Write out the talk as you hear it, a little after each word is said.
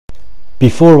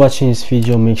Before watching this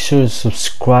video, make sure to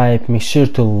subscribe, make sure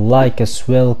to like as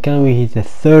well. Can we hit the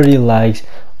 30 likes?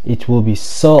 It will be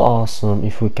so awesome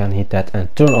if we can hit that,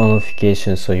 and turn on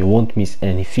notifications so you won't miss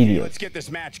any video. Let's get this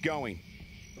match going.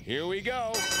 Here we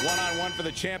go. One-on-one for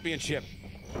the championship.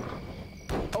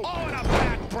 Oh, and a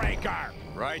backbreaker.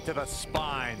 Right to the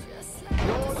spine.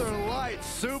 Northern Lights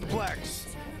suplex.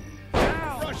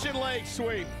 Down. Russian leg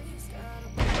sweep.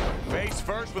 Face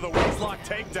first with a waistlock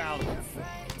takedown.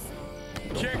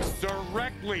 Kicks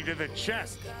directly to the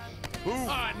chest. Ooh.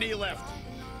 Knee left.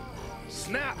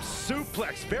 Snap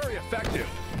suplex, very effective.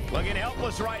 Looking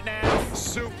helpless right now.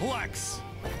 Suplex.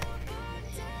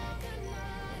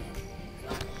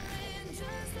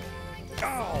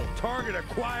 Oh, target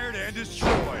acquired and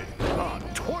destroyed.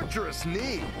 Torturous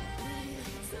knee.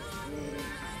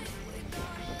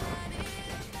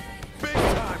 Big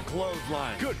time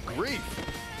clothesline. Good grief.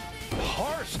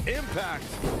 Harsh impact.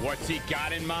 What's he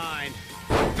got in mind?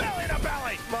 Belly to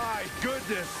belly. My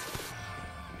goodness.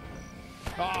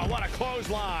 Oh, what a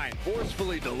clothesline.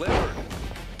 Forcefully delivered.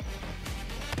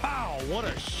 Pow, what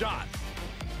a shot.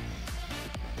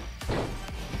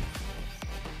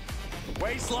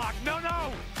 Waistlock, no.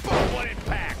 Boom, what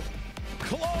impact.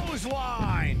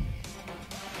 Clothesline.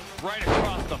 Right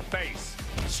across the face.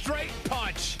 Straight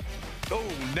punch. Oh,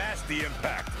 nasty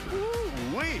impact.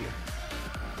 Ooh-wee.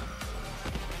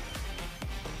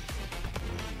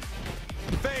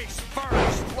 Face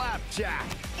first, flapjack.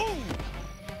 Ooh.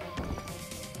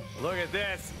 Look at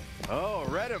this. Oh,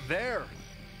 read him there.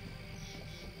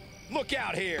 Look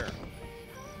out here.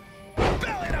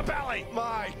 Belly to belly.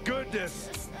 My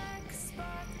goodness.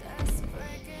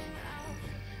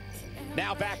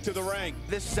 Now back to the ring.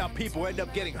 This is how people end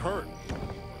up getting hurt.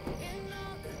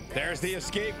 There's the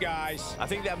escape, guys. I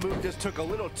think that move just took a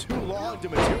little too long to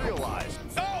materialize.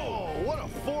 Oh, what a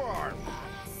forearm.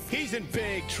 He's in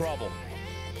big trouble.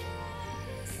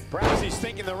 Perhaps he's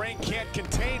thinking the ring can't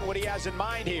contain what he has in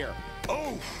mind here.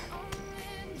 Oh!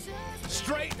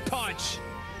 Straight punch.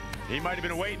 He might have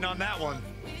been waiting on that one.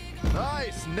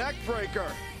 Nice neck breaker.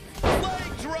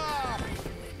 Leg drop.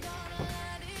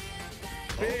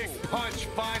 Big punch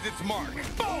finds its mark.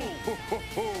 Boom!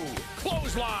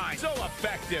 Clothesline. So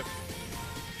effective.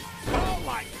 Oh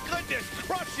my goodness,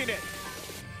 crushing it.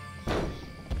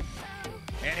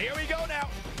 And here we go now.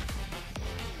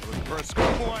 Looking for a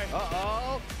schoolboy.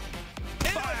 Uh-oh.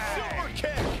 And a super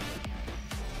kick.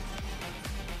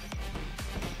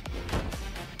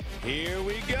 Here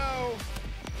we go.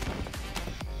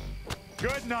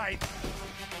 Good night.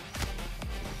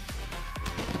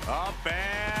 Up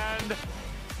and...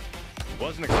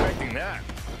 Wasn't expecting that.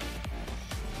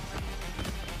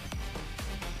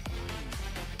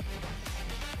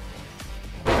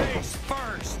 Face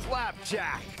first.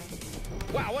 Flapjack.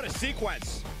 Wow, what a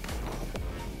sequence.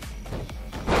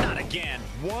 Not again.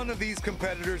 One of these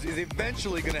competitors is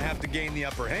eventually going to have to gain the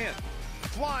upper hand.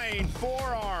 Flying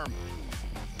forearm.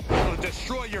 It'll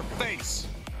destroy your face.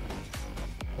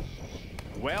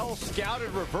 Well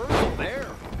scouted reversal there.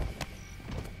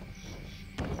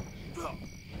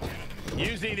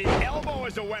 Using the elbow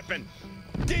as a weapon.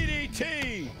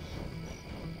 DDT.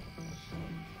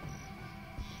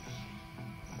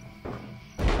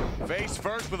 Face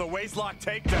first with a waistlock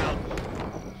takedown.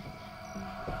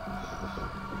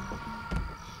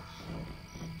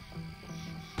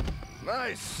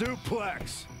 Nice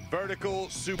suplex. Vertical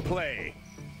suplex.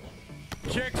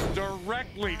 Kicks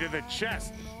directly to the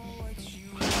chest.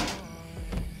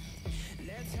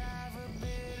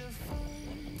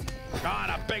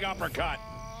 A big uppercut.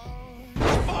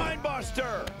 Spine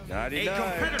buster. 99. A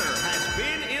competitor has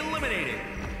been eliminated.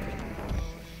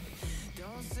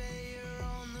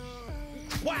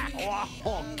 Whack!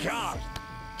 Oh, God.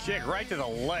 Kick right to the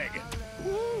leg.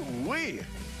 Woo-wee.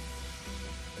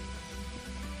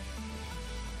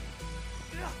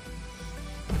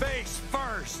 Face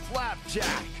first.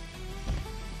 Flapjack.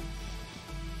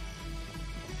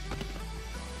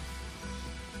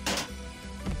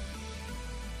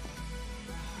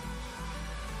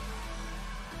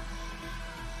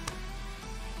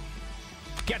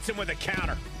 Gets him with a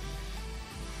counter.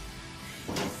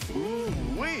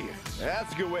 Ooh-wee.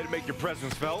 That's a good way to make your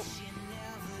presence felt.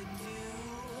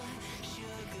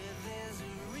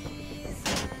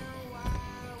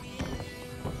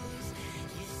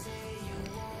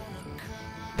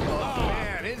 Oh,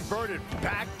 man, inverted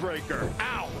backbreaker.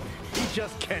 Ow. He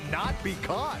just cannot be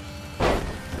caught.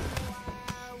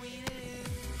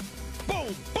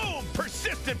 Boom, boom,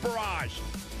 persistent barrage.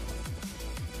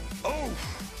 Oh.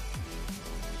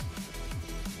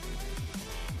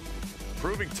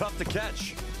 Proving tough to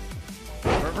catch.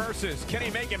 Reverses. Can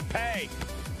he make him pay?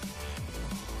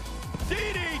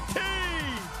 DDT!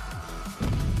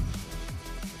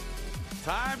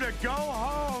 Time to go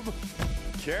home.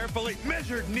 Carefully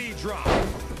measured knee drop.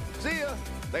 See ya.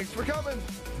 Thanks for coming.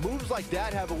 Moves like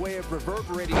that have a way of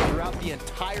reverberating throughout the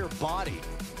entire body.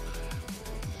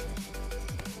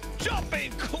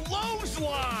 Jumping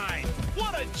clothesline.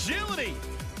 What agility.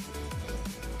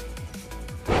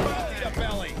 Belly to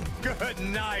belly. Good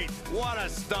night. What a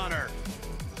stunner.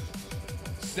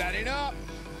 Setting up.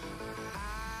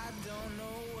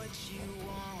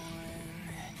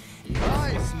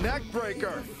 Nice neck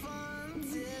breaker.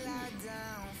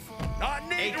 A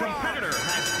competitor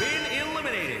has been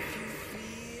eliminated.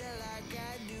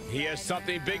 He has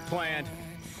something big planned.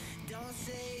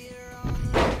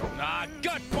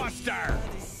 Gut buster.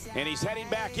 And he's heading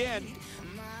back in.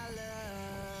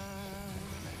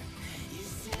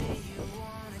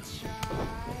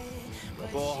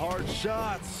 Couple hard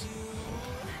shots.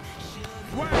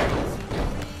 Wow.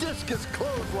 Discus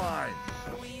clothesline.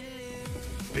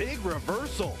 Big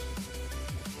reversal.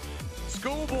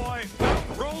 Schoolboy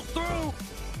rolls through.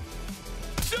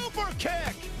 Super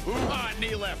kick.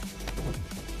 Knee lift.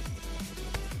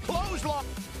 Clothesline.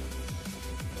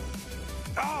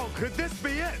 Oh, could this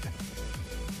be it?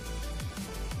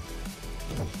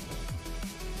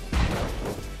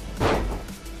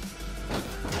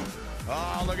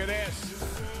 Oh, look at this.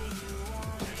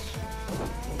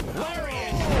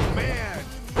 Lariat. Oh, man.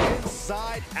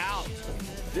 Inside out.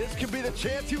 This could be the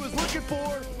chance he was looking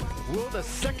for. Will the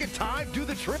second time do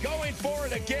the trick? Going for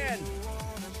it again.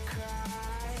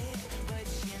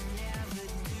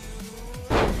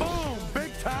 Boom!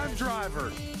 Big time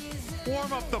driver.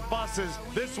 Warm up the buses.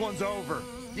 This one's over.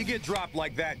 You get dropped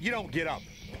like that, you don't get up.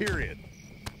 Period.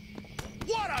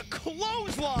 What a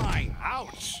clothesline!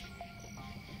 Ouch!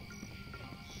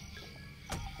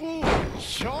 Ooh,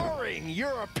 jarring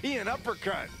European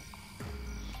uppercut.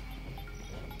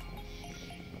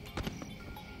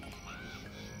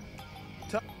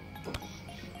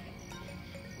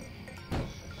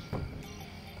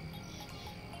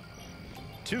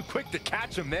 Too quick to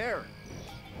catch him there.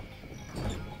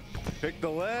 Pick the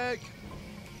leg.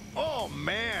 Oh,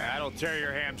 man. That'll tear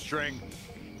your hamstring.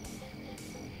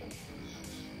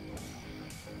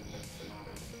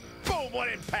 Boom,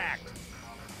 what impact.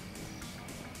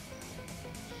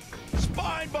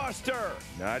 Spine buster.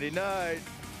 Nighty-night.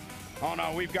 Oh,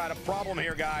 no, we've got a problem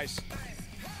here, guys.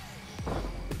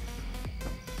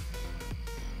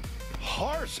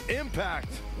 Harsh impact.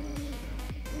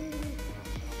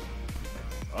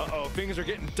 Uh-oh, things are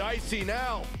getting dicey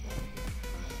now.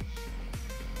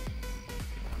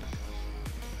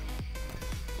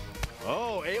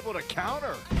 Oh, able to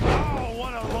counter. Oh,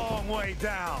 what a long way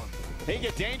down. They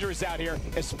get dangerous out here,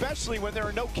 especially when there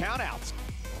are no countouts.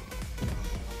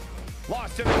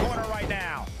 Lost in the corner right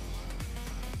now.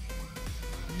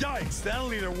 Yikes,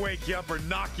 that'll either wake you up or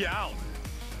knock you out.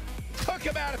 Took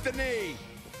him out at the knee.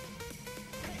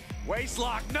 Waist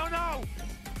lock, no, no.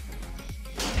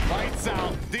 Lights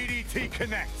out, DDT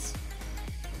connects.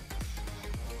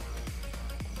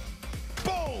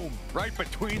 Boom, right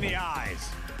between the eyes.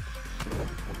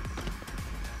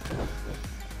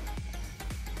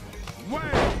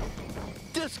 Wham!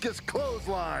 Discus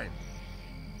clothesline.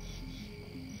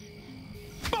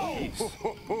 Boom!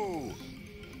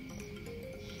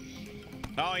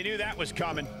 Oh, he knew that was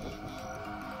coming.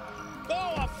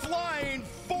 Oh, a flying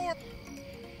four.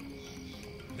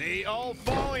 The old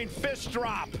falling fist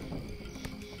drop.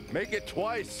 Make it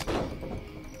twice.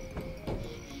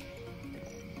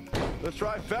 The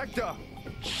trifecta,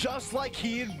 just like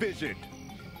he envisioned.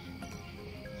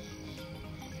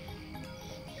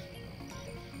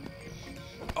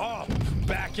 Oh,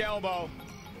 back elbow.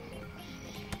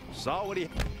 Saw what he...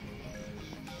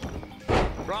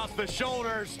 Across the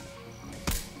shoulders.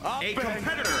 Up A and...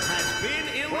 competitor has been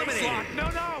Waist lock. eliminated. No,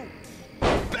 no.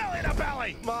 Belly to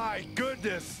belly. My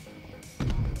goodness.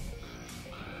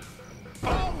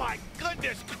 Oh, my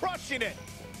goodness. Crushing it.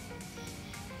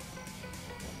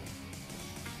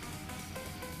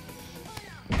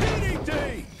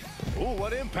 DDT. Ooh,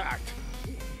 what impact.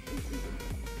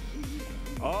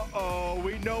 Uh-oh,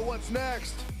 we know what's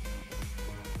next.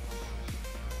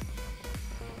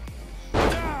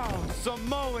 Down,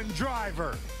 Samoan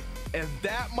driver. And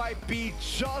that might be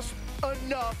just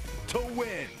enough to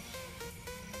win.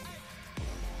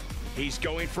 He's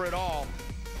going for it all.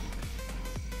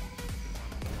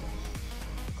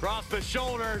 Across the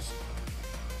shoulders.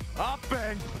 Up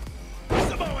and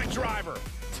Samoan driver.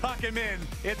 Tuck him in.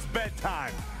 It's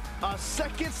bedtime. A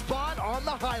second spot on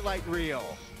the highlight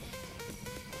reel.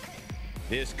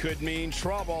 This could mean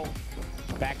trouble.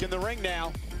 Back in the ring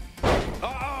now.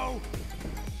 Uh-oh.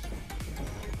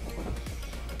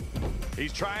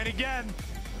 He's trying again.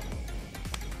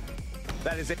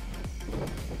 That is it.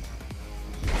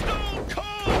 Stone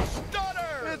Cold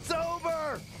Stunner! It's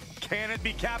over! Can it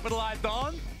be capitalized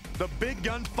on? The big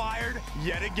gun fired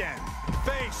yet again.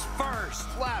 Face first.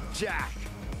 Flapjack.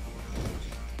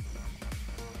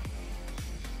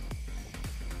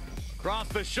 Across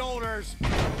the shoulders.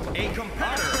 A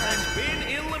competitor has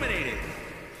been eliminated.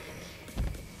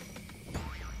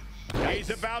 He's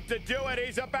about to do it.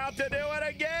 He's about to do it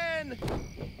again.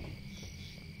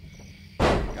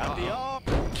 Got the up.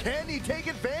 Can he take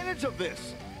advantage of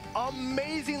this?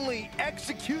 Amazingly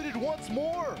executed once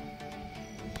more.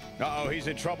 Uh-oh, he's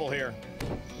in trouble here.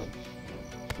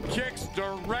 Kicks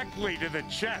directly to the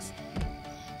chest.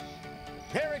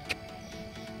 Here it.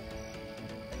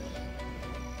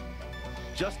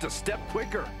 Just a step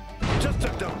quicker. Just a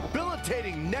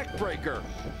debilitating neck breaker.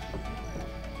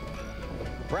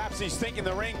 Perhaps he's thinking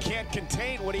the ring can't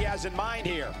contain what he has in mind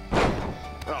here.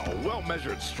 Oh,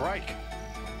 well-measured strike.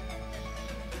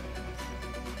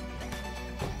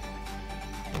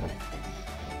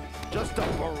 Just a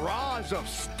barrage of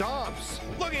stomps.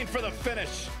 Looking for the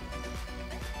finish.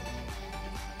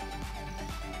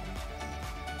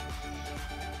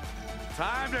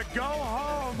 Time to go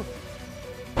home.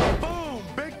 Boom,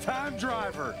 big time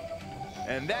driver.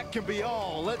 And that can be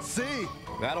all. Let's see.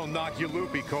 That'll knock you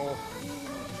loopy, Cole.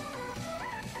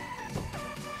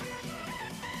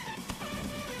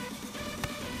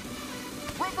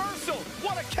 Reversal.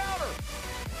 What a counter.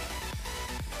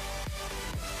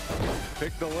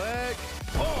 Pick the leg.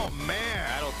 Oh, man.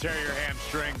 That'll tear your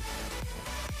hamstring.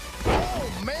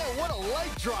 Oh, man, what a leg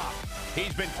drop.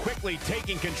 He's been quickly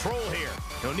taking control here.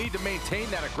 No need to maintain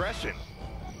that aggression.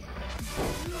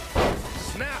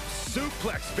 Snap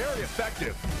suplex, very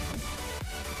effective.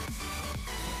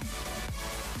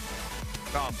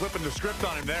 Oh, flipping the script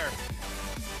on him there.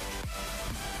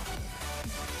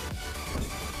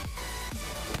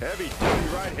 Heavy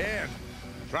duty right hand.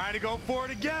 Trying to go for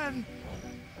it again.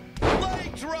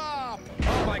 Leg drop.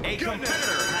 Oh my A goodness.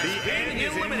 competitor has been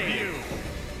is in eliminated. view.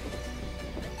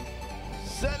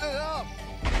 Setting it up.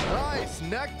 Nice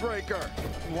neck breaker.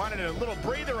 Wanted a little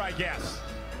breather, I guess.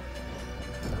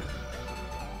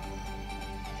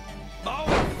 Oh,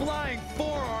 a flying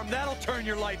forearm. That'll turn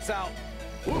your lights out.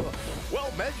 Ooh,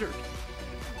 well measured.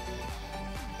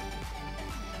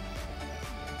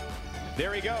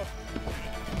 There we go.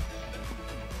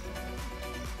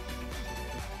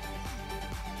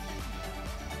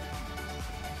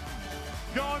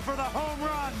 Going for the home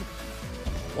run.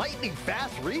 Lightning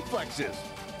fast reflexes.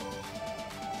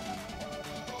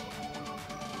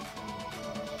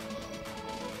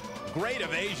 Great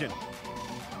evasion.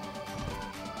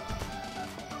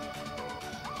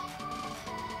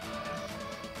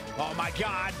 Oh my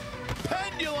God.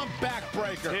 Pendulum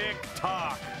backbreaker.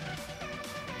 Tick-tock.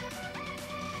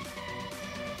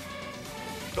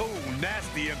 Oh,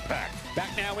 nasty impact.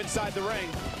 Back now inside the ring.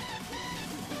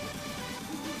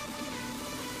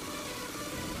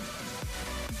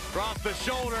 Across the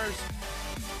shoulders.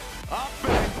 Up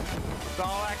and it's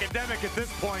all academic at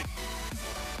this point.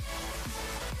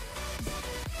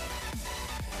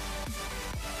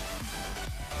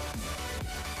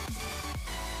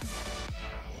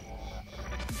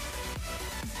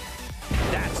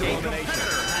 That's A elimination.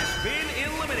 competitor has been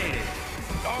eliminated.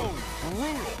 Oh,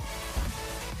 brutal.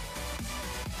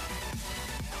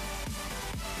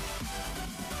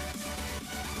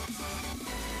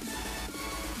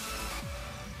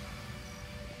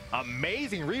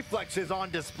 Amazing reflexes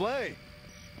on display.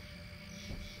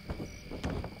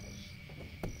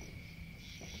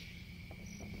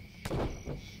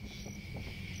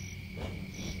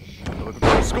 Looking for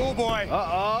a schoolboy.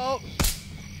 Uh-oh.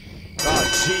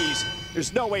 Oh, jeez.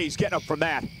 There's no way he's getting up from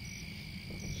that.